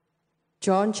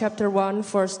John chapter 1,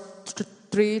 verse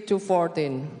 3 to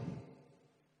 14.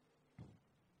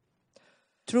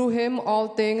 Through him all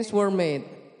things were made.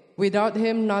 Without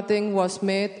him nothing was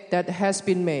made that has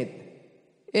been made.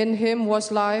 In him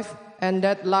was life, and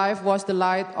that life was the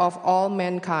light of all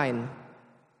mankind.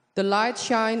 The light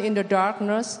shines in the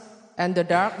darkness, and the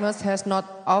darkness has not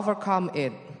overcome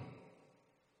it.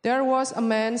 There was a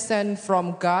man sent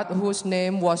from God whose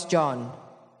name was John.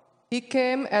 He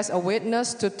came as a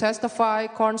witness to testify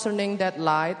concerning that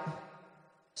light,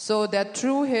 so that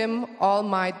through him all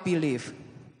might believe.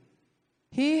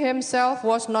 He himself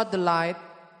was not the light.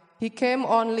 He came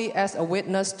only as a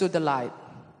witness to the light.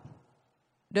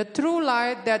 The true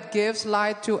light that gives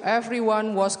light to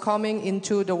everyone was coming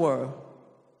into the world.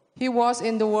 He was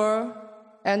in the world,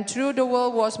 and through the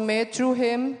world was made through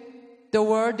him. The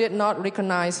world did not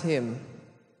recognize him.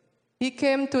 He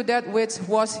came to that which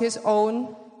was his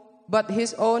own, but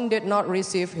his own did not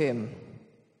receive him.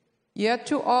 Yet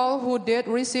to all who did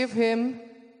receive him,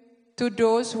 to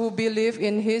those who believe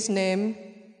in his name,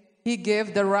 he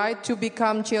gave the right to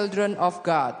become children of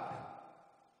God.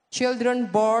 Children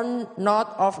born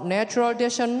not of natural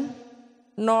descent,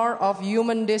 nor of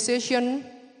human decision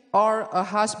or a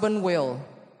husband's will,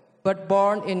 but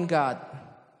born in God.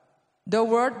 The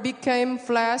Word became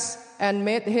flesh and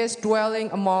made his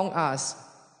dwelling among us.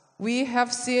 We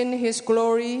have seen his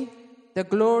glory, the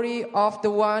glory of the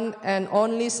one and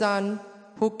only Son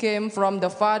who came from the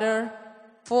Father,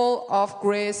 full of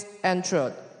grace and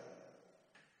truth.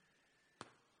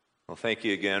 Well, thank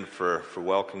you again for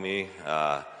welcoming me.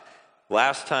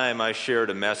 Last time I shared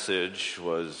a message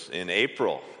was in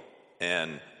April,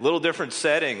 and a little different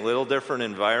setting, little different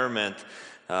environment.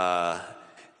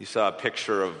 You saw a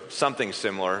picture of something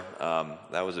similar.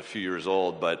 That was a few years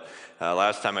old, but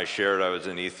last time I shared, I was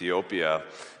in Ethiopia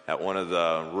at one of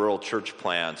the rural church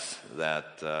plants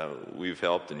that we've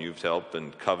helped and you've helped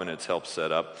and Covenant's helped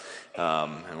set up,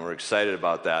 and we're excited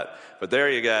about that. But there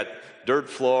you got dirt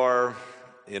floor,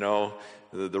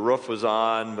 the roof was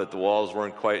on, but the walls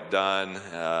weren't quite done.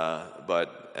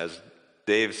 But as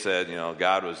Dave said,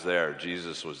 God was there,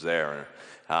 Jesus was there.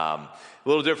 A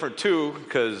little different too,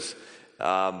 because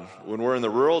when we're in the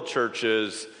rural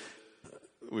churches,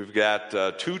 we've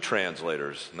got two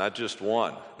translators, not just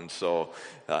one. And so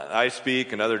I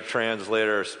speak, another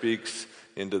translator speaks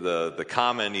into the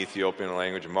common Ethiopian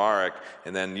language, Amharic,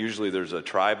 and then usually there's a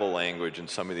tribal language in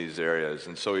some of these areas.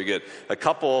 And so you get a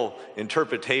couple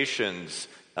interpretations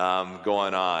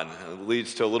going on. It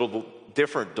leads to a little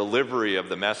different delivery of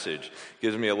the message.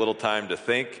 Gives me a little time to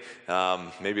think,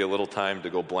 maybe a little time to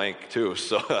go blank too.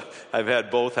 So I've had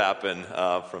both happen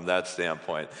from that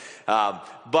standpoint.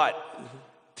 But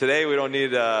today we don't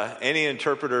need any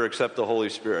interpreter except the Holy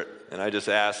Spirit. And I just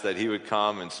ask that he would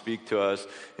come and speak to us,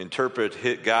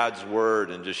 interpret God's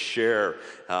word, and just share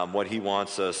what he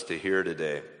wants us to hear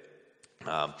today.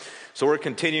 So we're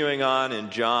continuing on in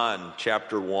John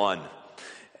chapter 1.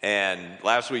 And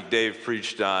last week Dave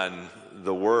preached on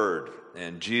the Word,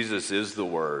 and Jesus is the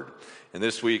Word. And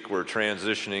this week we're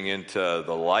transitioning into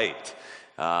the light.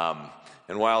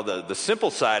 And while the simple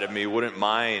side of me wouldn't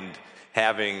mind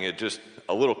having it just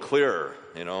a little clearer,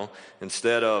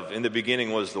 instead of in the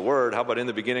beginning was the Word, how about in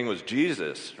the beginning was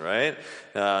Jesus, right?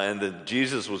 And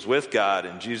Jesus was with God,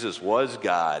 and Jesus was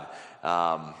God.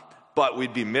 But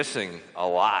we'd be missing a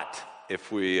lot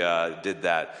if we did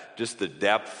that. Just the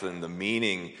depth and the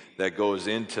meaning that goes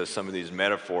into some of these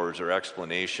metaphors or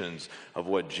explanations of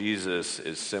what Jesus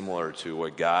is similar to,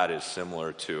 what God is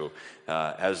similar to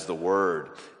as the Word.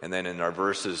 And then in our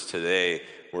verses today,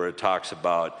 where it talks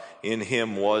about in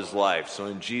him was life. So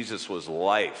in Jesus was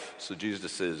life. So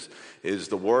Jesus is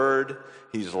the Word,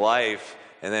 he's life,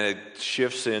 and then it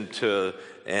shifts into,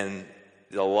 and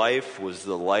the life was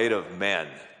the light of men,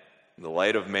 the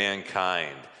light of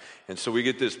mankind. And so we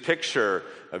get this picture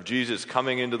of Jesus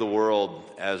coming into the world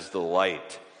as the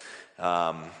light.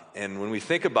 And when we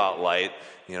think about light,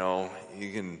 you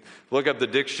can look up the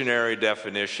dictionary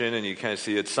definition and you kind of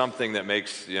see it's something that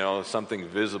makes, something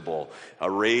visible,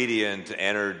 a radiant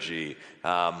energy.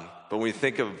 But when we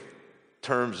think of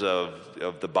terms of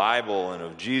the Bible and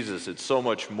of Jesus, it's so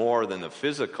much more than the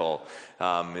physical.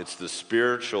 It's the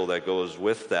spiritual that goes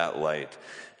with that light.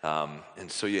 And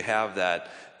so you have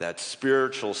that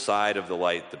spiritual side of the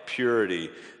light, the purity,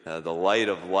 the light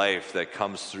of life that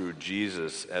comes through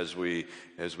Jesus as we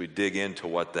dig into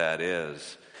what that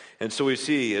is. And so we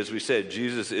see, as we said,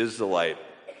 Jesus is the light.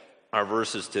 Our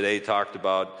verses today talked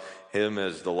about him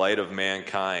as the light of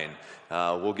mankind.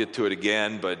 We'll get to it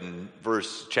again, but in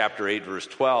chapter 8, verse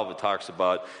 12, it talks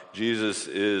about Jesus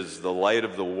is the light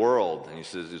of the world. And he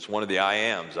says it's one of the I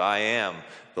ams. I am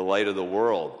the light of the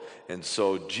world. And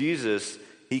so Jesus,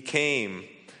 he came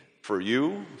for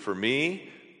you, for me,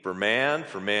 for man,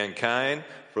 for mankind,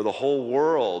 for the whole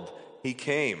world. He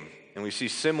came. And we see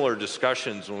similar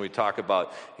discussions when we talk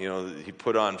about, he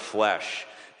put on flesh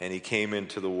and he came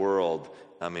into the world.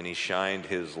 And he shined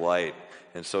his light.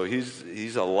 And so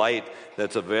he's a light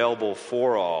that's available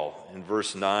for all. In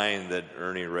verse 9 that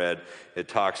Ernie read, it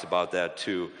talks about that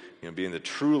too, being the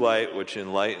true light which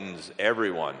enlightens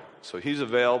everyone. So he's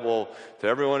available to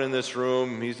everyone in this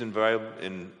room. He's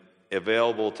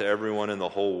available to everyone in the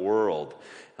whole world.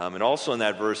 And also in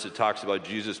that verse, it talks about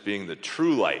Jesus being the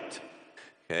true light.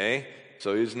 Okay?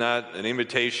 So he's not an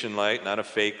imitation light, not a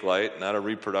fake light, not a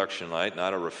reproduction light,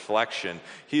 not a reflection.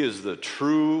 He is the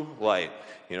true light.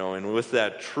 And with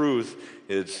that truth,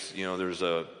 it's, there's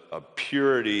a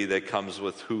purity that comes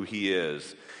with who he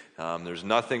is. There's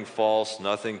nothing false,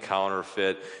 nothing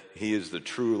counterfeit. He is the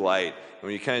true light. And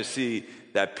when you kind of see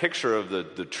that picture of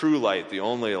the true light, the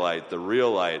only light, the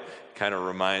real light, kind of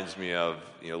reminds me of,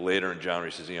 later in John where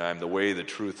he says, I'm the way, the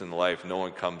truth, and the life. No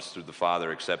one comes through the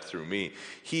Father except through me.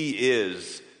 He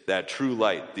is that true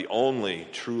light, the only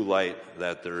true light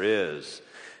that there is.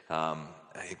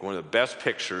 I think one of the best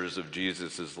pictures of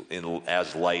Jesus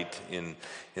as light in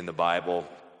the Bible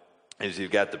is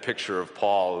you've got the picture of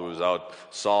Paul, who was out,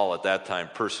 Saul at that time,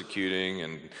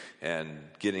 persecuting and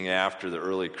getting after the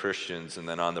early Christians, and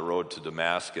then on the road to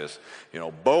Damascus.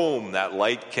 Boom, that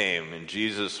light came, and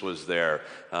Jesus was there,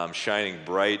 shining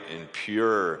bright and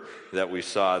pure that we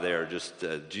saw there. Just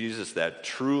Jesus, that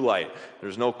true light.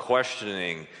 There's no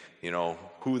questioning,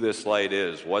 who this light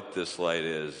is, what this light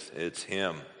is. It's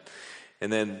him.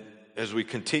 And then as we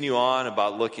continue on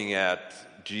about looking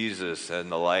at Jesus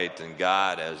and the light and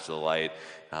God as the light,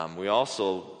 we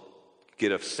also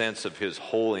get a sense of his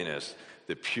holiness,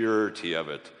 the purity of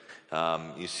it.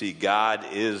 You see, God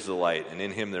is the light, and in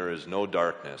him there is no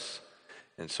darkness.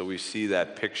 And so we see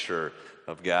that picture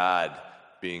of God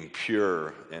being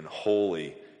pure and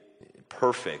holy,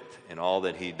 perfect in all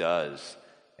that he does.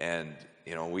 And,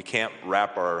 we can't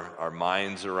wrap our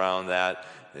minds around that.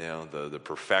 The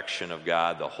perfection of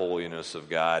God, the holiness of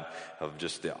God, of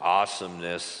just the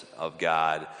awesomeness of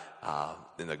God,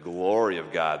 and the glory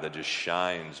of God that just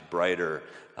shines brighter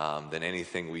than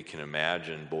anything we can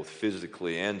imagine, both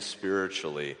physically and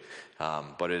spiritually.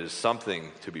 But it is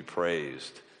something to be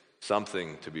praised,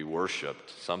 something to be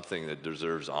worshiped, something that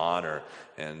deserves honor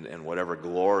and whatever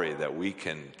glory that we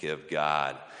can give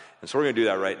God. And so we're going to do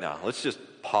that right now. Let's just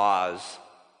pause,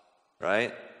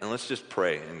 right? And let's just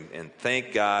pray and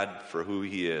thank God for who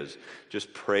he is.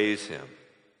 Just praise him.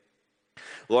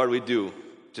 Lord, we do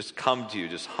just come to you,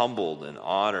 just humbled and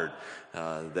honored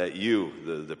that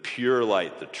you, the pure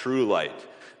light, the true light,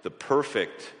 the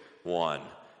perfect one,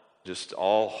 just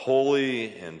all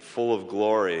holy and full of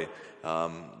glory,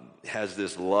 has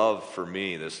this love for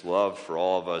me, this love for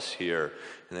all of us here,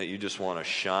 and that you just want to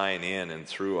shine in and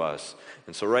through us.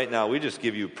 And so right now, we just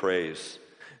give you praise.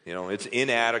 It's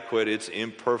inadequate, it's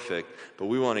imperfect, but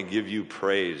we want to give you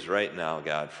praise right now,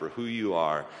 God, for who you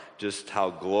are, just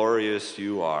how glorious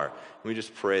you are. We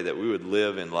just pray that we would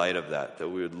live in light of that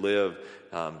we would live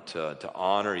to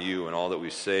honor you in all that we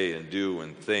say and do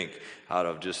and think out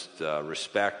of just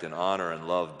respect and honor and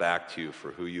love back to you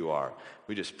for who you are.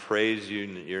 We just praise you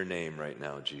in your name right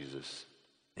now, Jesus.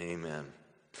 Amen.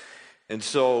 And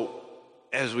so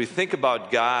as we think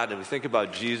about God and we think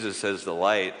about Jesus as the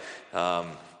light,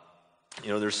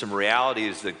 there's some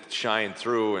realities that shine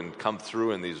through and come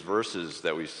through in these verses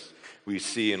that we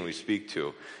see and we speak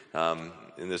to.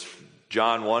 In this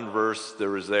John 1 verse that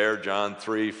was there, John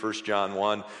 3, 1 John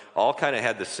 1, all kind of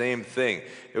had the same thing.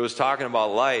 It was talking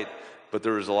about light, but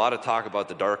there was a lot of talk about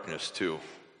the darkness too.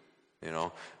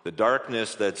 The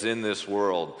darkness that's in this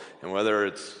world, and whether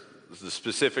it's the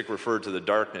specific referred to the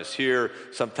darkness here,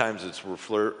 sometimes it's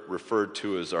referred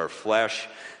to as our flesh,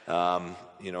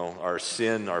 our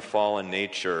sin, our fallen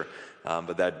nature,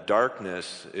 but that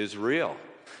darkness is real.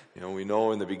 We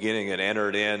know in the beginning it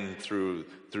entered in through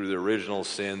the original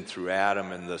sin, through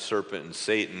Adam and the serpent and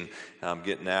Satan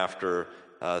getting after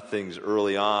things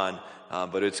early on,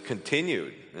 but it's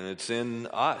continued and it's in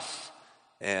us.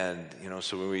 And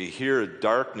so when we hear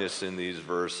darkness in these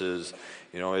verses,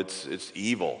 it's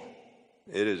evil.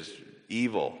 It is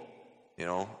evil,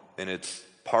 and it's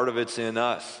part of it's in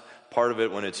us. Part of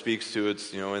it, when it speaks to,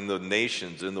 it's, in the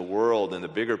nations, in the world, in the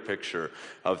bigger picture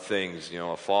of things,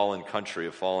 a fallen country,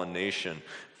 a fallen nation,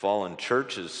 fallen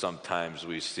churches sometimes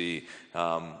we see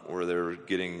where they're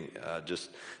getting just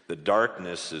the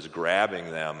darkness is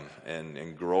grabbing them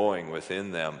and growing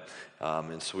within them.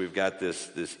 And so we've got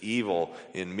this evil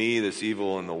in me, this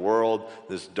evil in the world,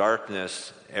 this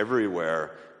darkness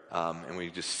everywhere. And we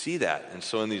just see that. And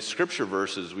so in these scripture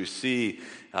verses, we see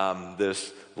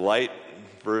this light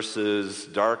versus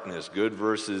darkness, good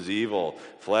versus evil,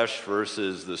 flesh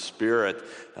versus the spirit,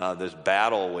 this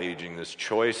battle waging, this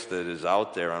choice that is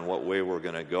out there on what way we're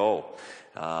going to go.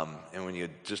 And when you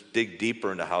just dig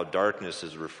deeper into how darkness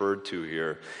is referred to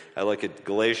here, I look at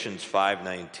Galatians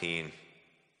 5:19,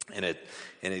 and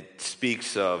it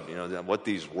speaks of what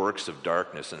these works of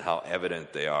darkness and how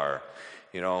evident they are.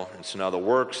 And so now the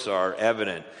works are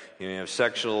evident. You have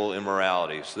sexual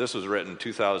immorality. So this was written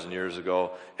 2,000 years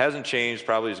ago. Hasn't changed,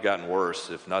 probably has gotten worse,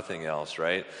 if nothing else,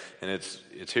 right? And it's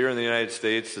here in the United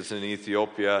States, it's in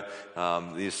Ethiopia.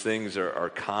 These things are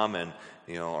common,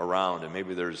 around. And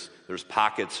maybe there's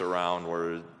pockets around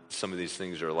where some of these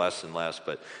things are less and less.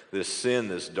 But this sin,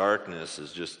 this darkness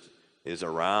is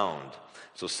around.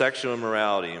 So sexual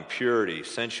immorality, impurity,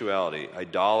 sensuality,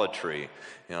 idolatry.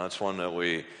 That's one that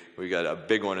we got a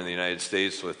big one in the United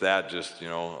States with that, just,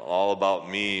 all about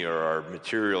me or our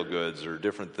material goods or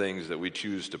different things that we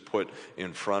choose to put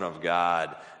in front of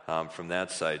God from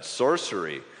that side.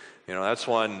 Sorcery, that's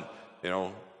one,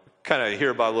 kind of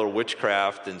hear about a little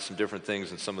witchcraft and some different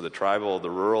things in some of the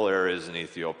rural areas in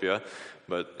Ethiopia.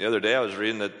 But the other day I was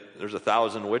reading that there's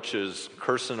 1,000 witches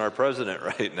cursing our president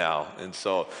right now. And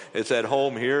so it's at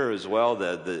home here as well,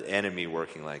 the enemy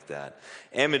working like that.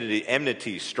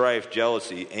 Enmity, strife,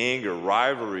 jealousy, anger,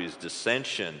 rivalries,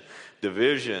 dissension,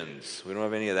 divisions. We don't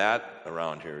have any of that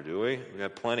around here, do we? We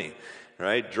got plenty,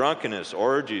 right? Drunkenness,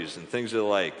 orgies, and things of the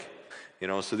like.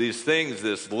 So these things,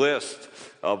 this list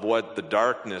of what the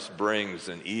darkness brings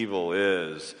and evil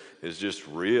is just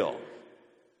real.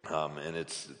 And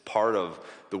it's part of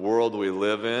the world we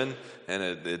live in, and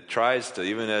it tries to,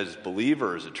 even as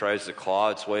believers, it tries to claw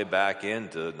its way back in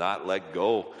to not let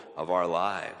go of our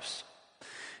lives.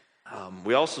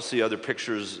 We also see other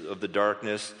pictures of the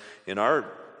darkness in our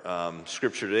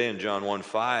scripture today in John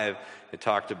 1:5. It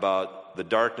talked about the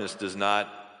darkness does not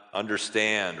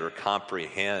understand or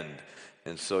comprehend.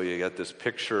 And so you got this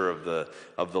picture of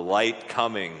the light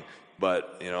coming,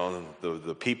 but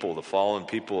the people, the fallen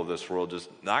people of this world, just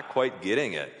not quite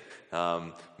getting it.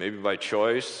 Maybe by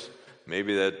choice,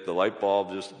 maybe that the light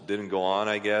bulb just didn't go on,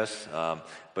 I guess.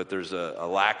 But there's a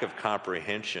lack of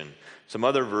comprehension. Some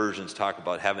other versions talk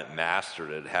about haven't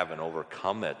mastered it, haven't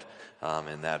overcome it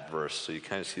in that verse. So you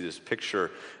kind of see this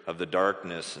picture of the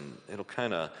darkness, and it'll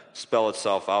kind of spell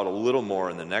itself out a little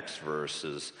more in the next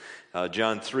verses.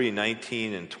 John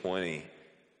 3:19 and 20.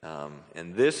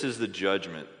 And this is the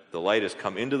judgment. The light has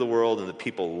come into the world, and the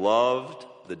people loved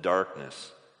the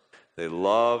darkness. They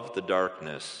loved the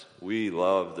darkness. We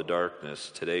love the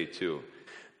darkness today too.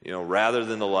 Rather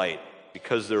than the light,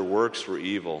 because their works were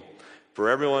evil. For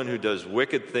everyone who does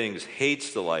wicked things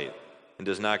hates the light and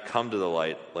does not come to the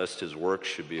light, lest his works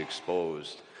should be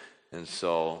exposed. And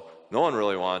so no one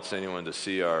really wants anyone to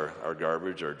see our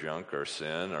garbage, our junk, our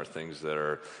sin, our things that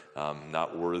are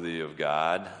not worthy of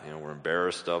God. We're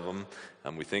embarrassed of them.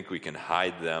 We think we can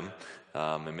hide them.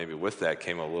 And maybe with that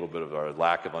came a little bit of our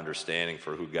lack of understanding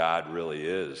for who God really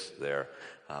is there.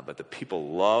 But the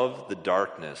people love the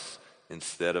darkness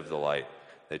instead of the light.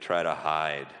 They try to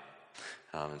hide.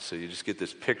 And so you just get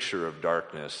this picture of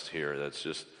darkness here that's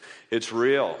just, it's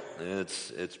real. And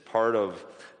it's part of,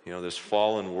 this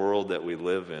fallen world that we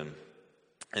live in.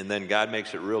 And then God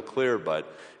makes it real clear, but,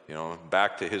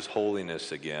 back to his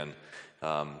holiness again.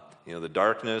 The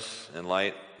darkness and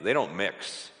light, they don't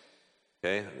mix.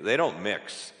 Okay? They don't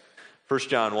mix. 1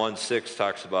 John 1:6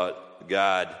 talks about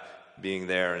God being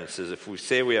there, and it says, if we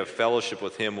say we have fellowship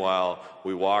with him while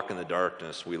we walk in the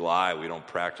darkness, we lie, we don't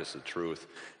practice the truth.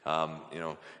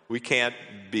 We can't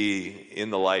be in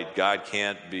the light. God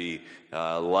can't be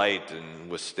light and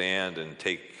withstand and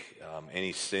take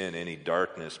any sin, any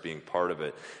darkness being part of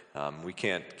it. We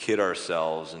can't kid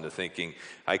ourselves into thinking,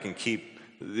 I can keep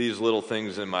these little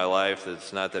things in my life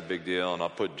that's not that big deal, and I'll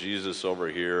put Jesus over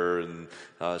here, and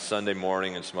Sunday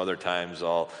morning and some other times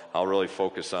I'll really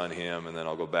focus on him, and then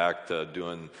I'll go back to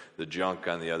doing the junk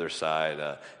on the other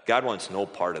side. God wants no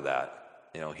part of that.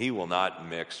 He will not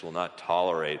mix, will not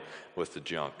tolerate with the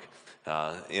junk.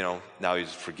 Now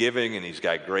he's forgiving and he's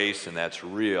got grace, and that's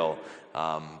real,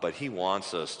 but he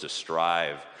wants us to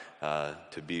strive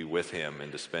to be with him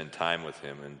and to spend time with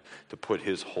him and to put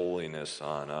his holiness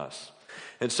on us.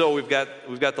 And so we've got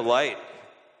the light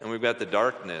and we've got the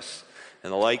darkness.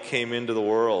 And the light came into the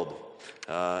world,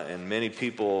 and many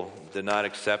people did not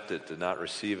accept it, did not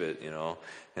receive it,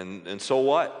 And so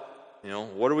what?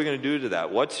 What are we going to do to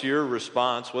that? What's your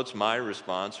response? What's my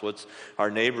response? What's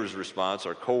our neighbor's response,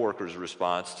 our coworker's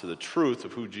response to the truth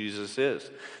of who Jesus is?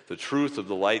 The truth of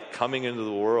the light coming into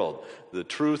the world. The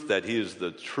truth that he is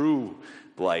the true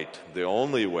light, the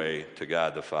only way to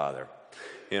God the Father.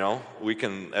 We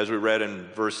can, as we read in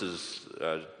verses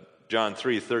John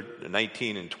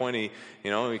 3:19 and 20,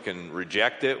 we can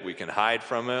reject it, we can hide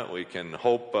from it, we can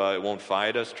hope it won't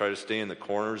find us, try to stay in the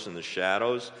corners and the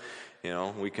shadows.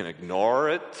 We can ignore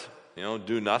it,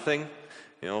 do nothing,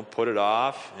 put it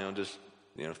off, just,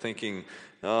 thinking,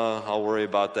 I'll worry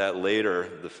about that later,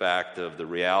 the fact of the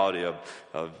reality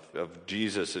of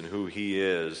Jesus and who he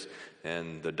is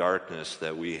and the darkness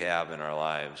that we have in our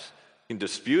lives. You can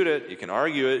dispute it, you can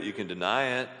argue it, you can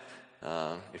deny it.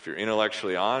 If you're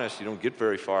intellectually honest, you don't get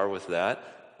very far with that.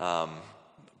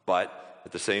 But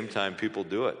at the same time, people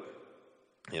do it.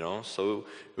 So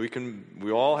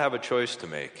we all have a choice to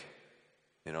make.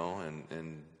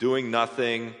 And doing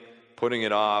nothing, putting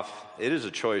it off, it is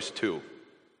a choice too.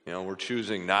 We're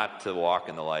choosing not to walk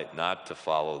in the light, not to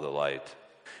follow the light.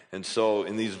 And so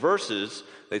in these verses,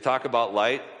 they talk about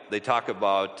light, they talk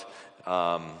about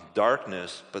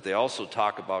darkness, but they also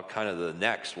talk about kind of the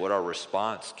next, what our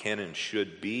response can and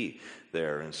should be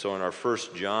there. And so in our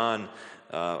first John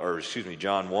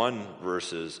 1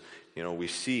 verses, we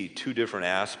see two different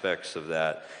aspects of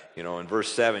that. In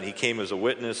verse 7, he came as a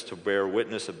witness to bear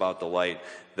witness about the light,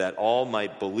 that all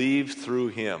might believe through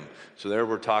him. So there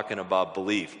we're talking about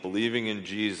belief, believing in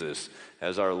Jesus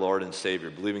as our Lord and Savior,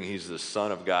 believing he's the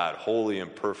Son of God, holy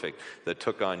and perfect, that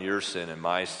took on your sin and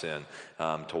my sin,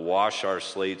 to wash our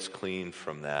slates clean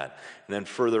from that. And then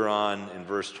further on in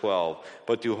verse 12,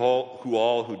 but to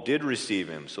all who did receive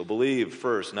him, so believe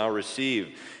first, now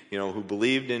receive, who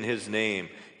believed in his name,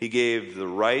 he gave the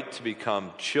right to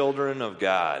become children of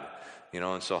God.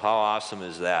 And so how awesome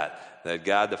is that? That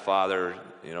God the Father,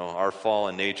 our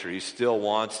fallen nature, he still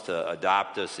wants to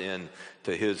adopt us in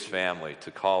to his family, to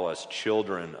call us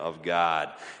children of God.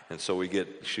 And so we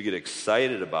should get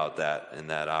excited about that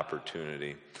and that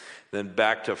opportunity. Then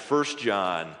back to 1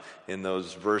 John in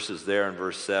those verses there in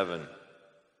verse 7.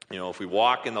 If we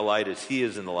walk in the light as he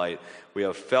is in the light, we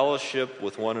have fellowship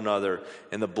with one another,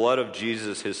 and the blood of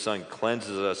Jesus, his Son,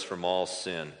 cleanses us from all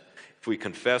sin. If we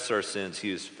confess our sins,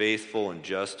 he is faithful and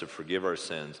just to forgive our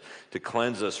sins, to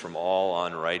cleanse us from all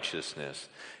unrighteousness.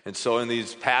 And so in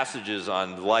these passages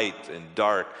on light and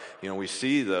dark, we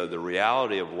see the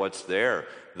reality of what's there,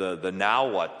 the now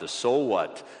what, the so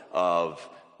what of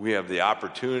we have the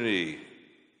opportunity,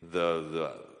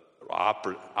 the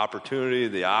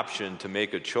option to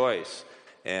make a choice.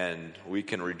 And we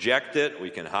can reject it,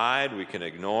 we can hide, we can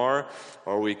ignore,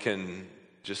 or we can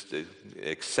just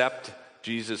accept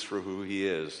Jesus for who he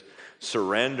is.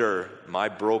 Surrender my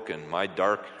broken, my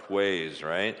dark ways,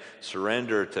 right?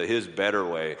 Surrender to his better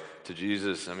way, to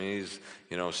Jesus. He's,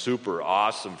 super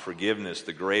awesome forgiveness,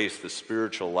 the grace, the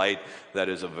spiritual light that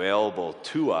is available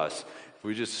to us. If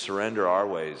we just surrender our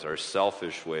ways, our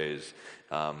selfish ways,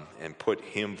 and put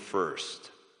him first.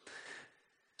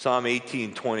 Psalm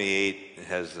 18:28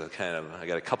 has I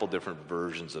got a couple different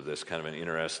versions of this, kind of an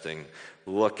interesting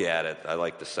look at it. I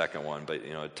like the second one, but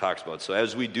it talks about, so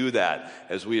as we do that,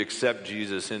 as we accept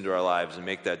Jesus into our lives and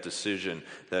make that decision,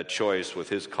 that choice with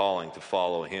his calling to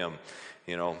follow him,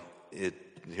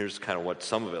 here's kind of what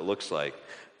some of it looks like.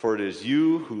 For it is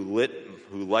you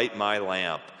who light my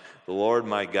lamp. The Lord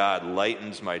my God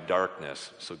lightens my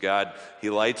darkness. So God, he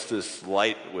lights this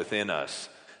light within us.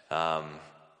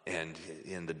 And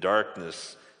in the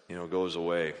darkness, goes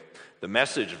away. The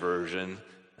Message version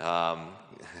kind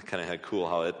of had cool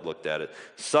how it looked at it.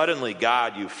 Suddenly,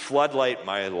 God, you floodlight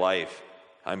my life.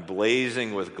 I'm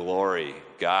blazing with glory,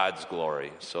 God's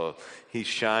glory. So he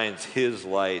shines his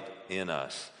light in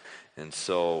us. And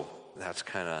so that's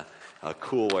kind of a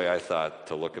cool way, I thought,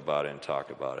 to look about it and talk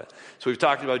about it. So we've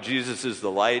talked about Jesus as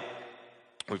the light.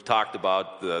 We've talked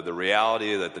about the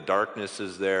reality that the darkness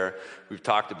is there. We've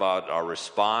talked about our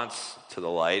response to the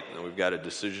light, and we've got a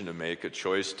decision to make, a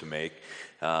choice to make.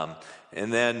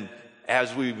 And then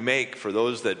as we for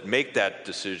those that make that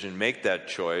decision, make that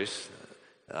choice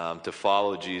to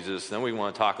follow Jesus, then we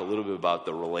want to talk a little bit about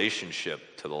the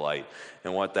relationship to the light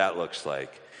and what that looks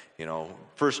like.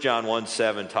 1 John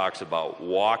 1:7 talks about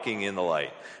walking in the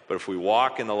light. But if we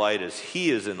walk in the light as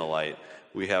he is in the light,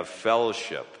 we have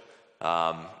fellowship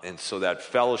And so that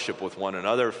fellowship with one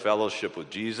another, fellowship with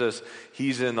Jesus,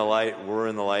 he's in the light, we're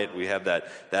in the light. We have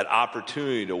that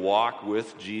opportunity to walk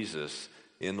with Jesus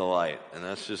in the light. And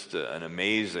that's just an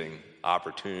amazing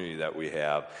opportunity that we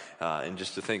have. And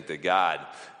just to think that God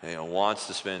wants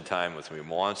to spend time with me,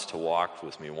 wants to walk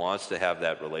with me, wants to have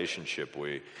that relationship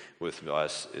with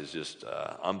us is just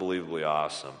unbelievably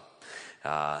awesome.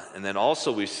 And then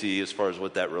also we see, as far as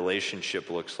what that relationship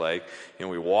looks like,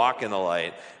 we walk in the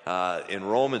light. In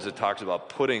Romans, it talks about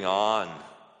putting on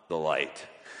the light.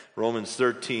 Romans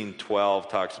 13:12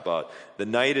 talks about, the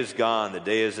night is gone, the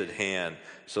day is at hand.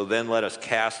 So then let us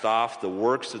cast off the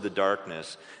works of the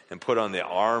darkness and put on the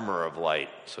armor of light.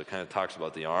 So it kind of talks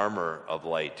about the armor of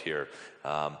light here.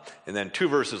 And then 2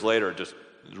 verses later, just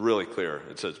really clear.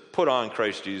 It says, put on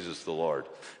Christ Jesus the Lord.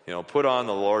 Put on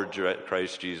the Lord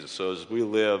Christ Jesus. So as we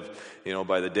live,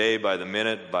 by the day, by the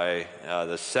minute, by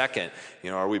the second,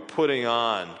 are we putting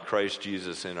on Christ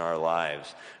Jesus in our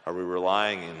lives? Are we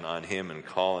relying on him and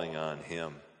calling on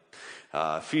him?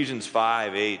 Ephesians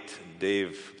 5:8,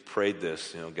 Dave prayed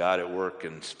this, God at work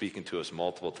and speaking to us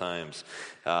multiple times.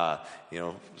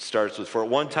 Starts with, for at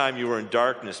one time you were in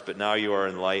darkness, but now you are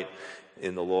in light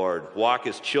in the Lord. Walk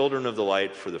as children of the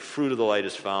light, for the fruit of the light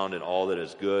is found in all that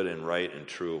is good and right and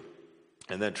true.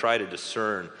 And then try to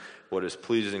discern what is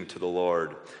pleasing to the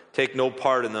Lord. Take no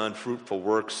part in the unfruitful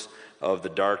works of the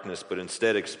darkness, but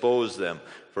instead expose them,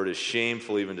 for it is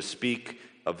shameful even to speak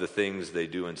of the things they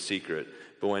do in secret.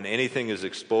 But when anything is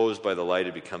exposed by the light,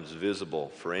 it becomes visible,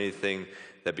 for anything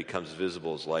that becomes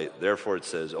visible is light. Therefore it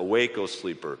says, awake, O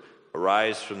sleeper,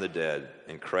 arise from the dead,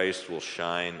 and Christ will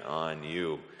shine on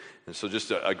you. And so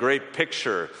just a great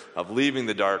picture of leaving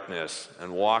the darkness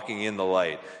and walking in the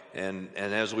light. And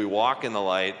as we walk in the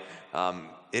light,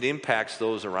 it impacts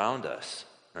those around us,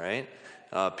 right?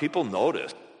 People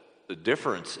notice the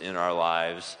difference in our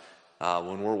lives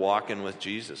when we're walking with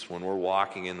Jesus, when we're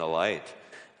walking in the light.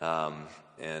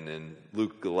 And in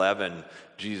Luke 11,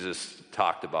 Jesus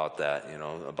talked about that,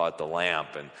 about the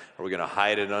lamp. And are we going to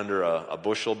hide it under a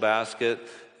bushel basket?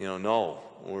 No,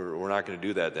 we're not going to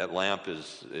do that. That lamp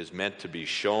is meant to be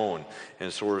shown.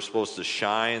 And so we're supposed to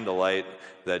shine the light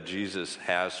that Jesus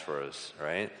has for us,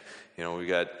 right? We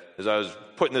got, as I was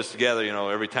putting this together,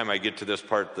 every time I get to this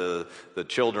part, the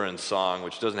children's song,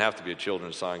 which doesn't have to be a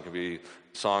children's song, it can be a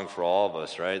song for all of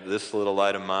us, right? This little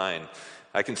light of mine.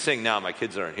 I can sing now. My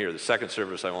kids aren't here. The second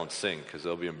service I won't sing because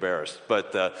they'll be embarrassed.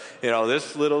 But,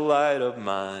 this little light of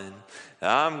mine,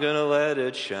 I'm going to let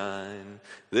it shine.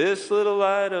 This little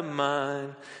light of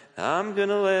mine, I'm going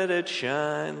to let it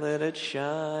shine, let it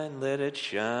shine, let it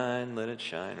shine, let it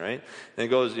shine, right? And it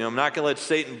goes, I'm not going to let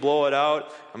Satan blow it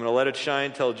out. I'm going to let it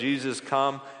shine till Jesus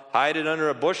come. Hide it under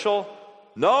a bushel?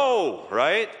 No,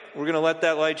 right? We're going to let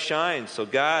that light shine. So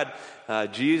God,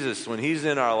 Jesus, when he's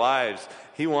in our lives,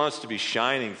 he wants to be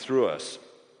shining through us.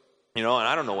 And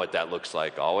I don't know what that looks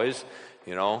like always.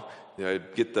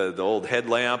 Get the old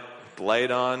headlamp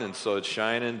light on, and so it's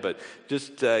shining. But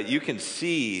just you can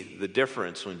see the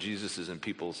difference when Jesus is in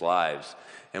people's lives.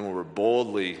 And when we're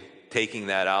boldly taking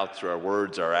that out through our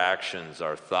words, our actions,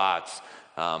 our thoughts,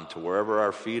 to wherever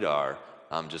our feet are,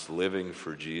 just living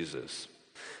for Jesus.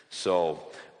 So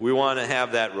we want to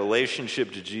have that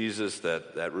relationship to Jesus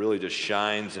that really just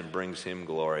shines and brings him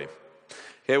glory.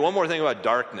 Okay, one more thing about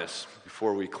darkness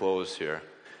before we close here.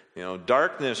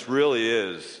 Darkness really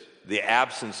is the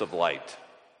absence of light,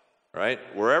 right?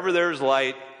 Wherever there's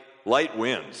light, light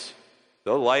wins.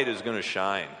 The light is going to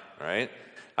shine, right?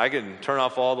 I can turn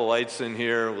off all the lights in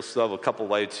here. We'll still have a couple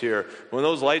lights here. When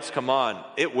those lights come on,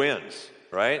 it wins,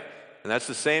 right? And that's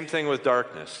the same thing with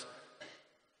darkness.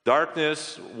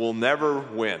 Darkness will never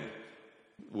win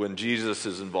when Jesus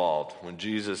is involved, when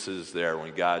Jesus is there,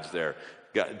 when God's there.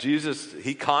 Jesus,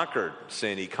 he conquered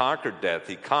sin, he conquered death,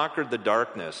 he conquered the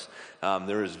darkness.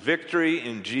 There is victory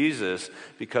in Jesus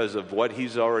because of what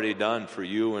he's already done for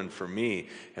you and for me.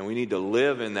 And we need to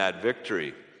live in that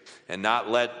victory and not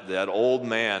let that old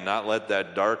man, not let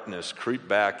that darkness creep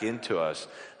back into us.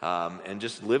 And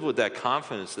just live with that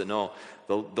confidence that no,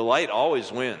 the light always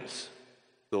wins.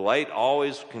 The light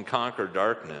always can conquer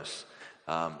darkness.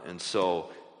 And so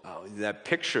that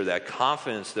picture, that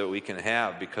confidence that we can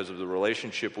have because of the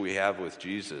relationship we have with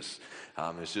Jesus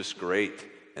is just great,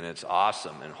 and it's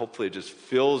awesome. And hopefully it just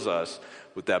fills us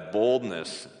with that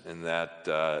boldness and that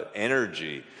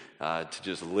energy to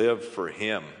just live for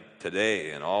him today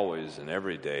and always and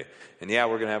every day. And yeah,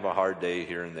 we're going to have a hard day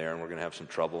here and there, and we're going to have some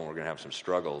trouble, and we're going to have some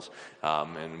struggles.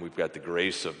 And we've got the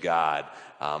grace of God.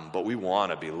 But we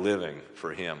want to be living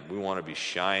for him. We want to be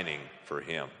shining for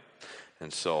him.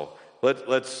 And so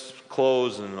let's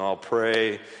close, and I'll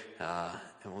pray.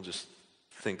 and we'll just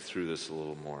think through this a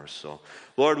little more. So,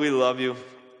 Lord, we love you,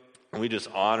 and we just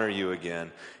honor you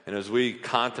again. And as we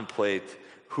contemplate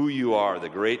who you are, the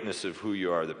greatness of who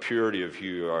you are, the purity of who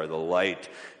you are, the light,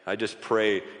 I just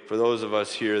pray for those of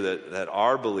us here that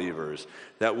are believers,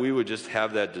 that we would just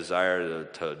have that desire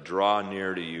to draw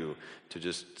near to you, to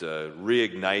just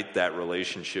reignite that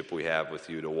relationship we have with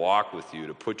you, to walk with you,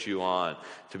 to put you on,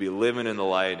 to be living in the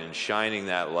light and shining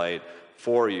that light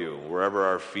for you wherever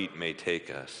our feet may take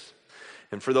us.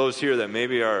 And for those here that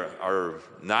maybe are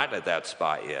not at that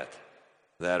spot yet,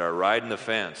 that are riding the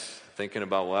fence, thinking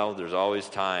about, well, there's always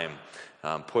time,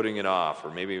 putting it off, or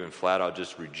maybe even flat out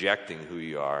just rejecting who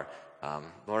you are.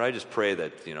 Lord, I just pray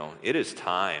that, it is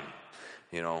time,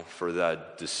 for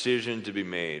that decision to be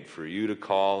made, for you to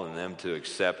call and them to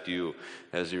accept you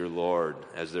as your Lord,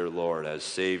 as their Lord, as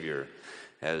Savior,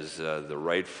 as the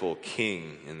rightful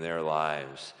King in their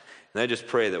lives. And I just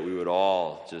pray that we would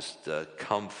all just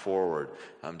come forward,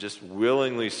 just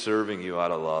willingly serving you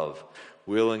out of love,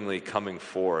 willingly coming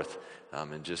forth,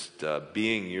 and just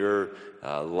being your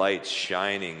light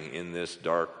shining in this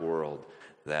dark world,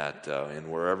 that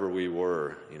and wherever we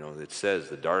were, it says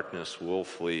the darkness will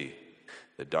flee.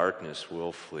 The darkness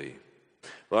will flee.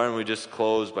 Lord, and we just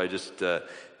close by just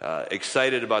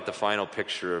excited about the final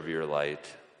picture of your light.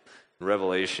 In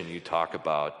Revelation, you talk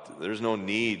about there's no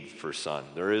need for sun.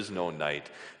 There is no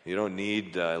night. You don't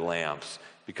need lamps,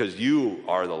 because you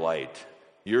are the light.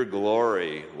 Your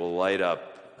glory will light up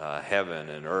heaven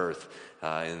and earth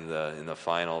in the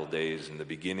final days and the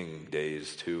beginning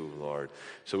days too, Lord.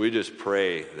 So we just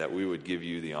pray that we would give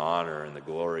you the honor and the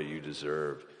glory you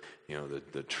deserve,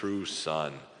 the true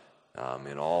sun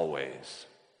in all ways.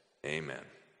 Amen.